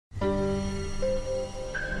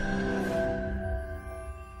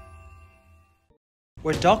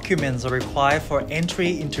What documents are required for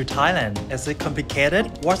entry into Thailand? Is it complicated?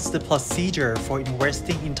 What's the procedure for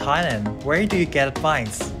investing in Thailand? Where do you get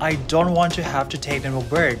advice? I don't want to have to take another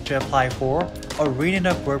work to apply for or renew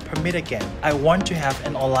a work permit again. I want to have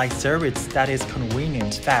an online service that is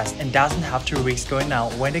convenient, fast, and doesn't have to risk going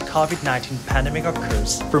out when the COVID-19 pandemic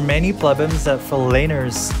occurs. For many problems that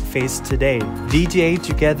foreigners face today, DGA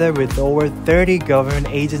together with over 30 government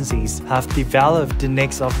agencies have developed the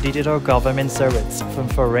next of digital government service from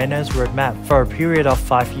foreigners roadmap for a period of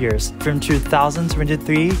 5 years, from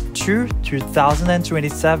 2023 to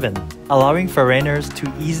 2027, allowing foreigners to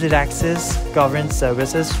easily access government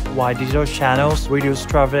services via digital channels, reduce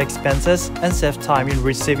travel expenses, and save time in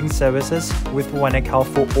receiving services with one account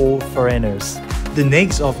for all foreigners. The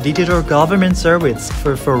next of digital government service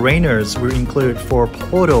for foreigners will include 4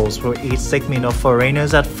 portals for each segment of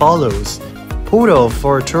foreigners as follows. Portal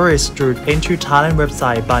for tourists through Entry Thailand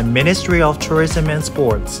website by Ministry of Tourism and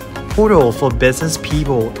Sports. Portal for business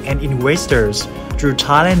people and investors through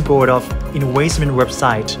Thailand Board of Investment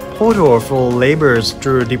website. Portal for laborers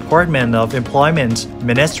through Department of Employment,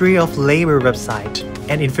 Ministry of Labor website.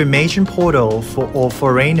 And information portal for all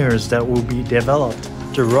foreigners that will be developed.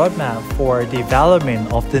 The roadmap for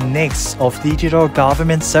development of the next of digital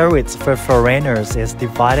government service for foreigners is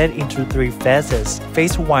divided into 3 phases.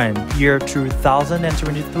 Phase 1, year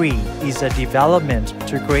 2023, is a development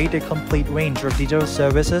to create a complete range of digital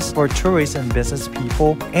services for tourists and business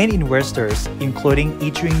people and investors, including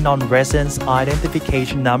issuing non-residence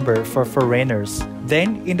identification number for foreigners.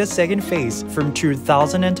 Then, in the second phase, from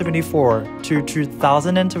 2024 to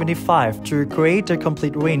 2025, to create a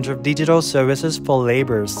complete range of digital services for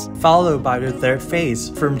laborers. Followed by the third phase,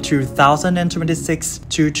 from 2026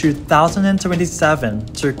 to 2027,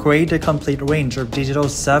 to create a complete range of digital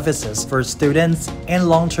services for students and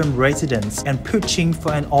long-term residents, and pushing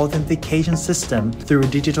for an authentication system through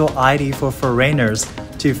digital ID for foreigners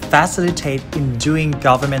to facilitate in doing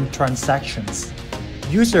government transactions.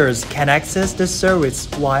 Users can access the service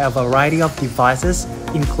via a variety of devices,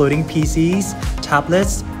 including PCs,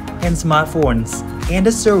 tablets, and smartphones. And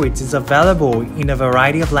the service is available in a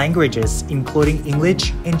variety of languages, including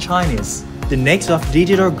English and Chinese. The next of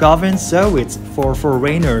digital government service for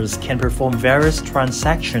foreigners can perform various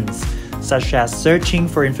transactions, such as searching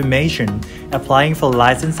for information, applying for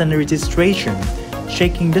license and registration,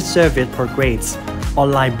 checking the service progress,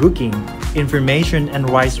 online booking, information and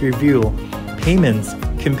rights review, payments,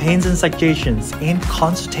 campaigns and suggestions, and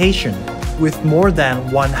consultation. With more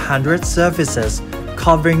than 100 services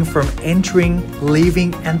covering from entering,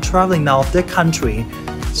 leaving, and traveling out of the country,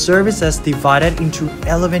 services divided into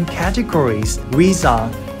 11 categories: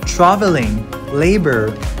 visa, traveling,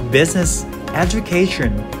 labor, business,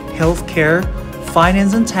 education, healthcare,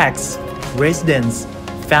 finance and tax, residence,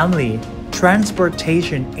 family,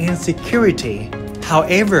 transportation, and security.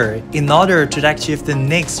 However, in order to achieve the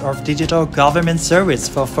next of digital government service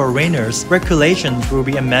for foreigners, regulations will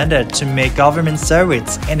be amended to make government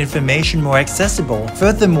service and information more accessible.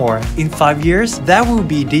 Furthermore, in 5 years, there will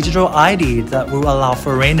be digital ID that will allow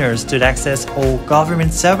foreigners to access all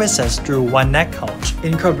government services through one account.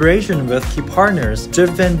 In cooperation with key partners,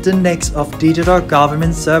 driven the next of digital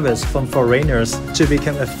government service from foreigners to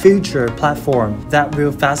become a future platform that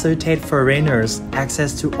will facilitate foreigners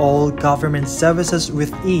access to all government services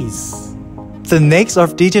with ease. The next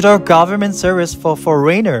of digital government service for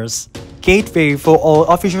foreigners, gateway for all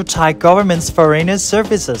official Thai government's foreigner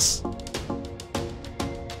services.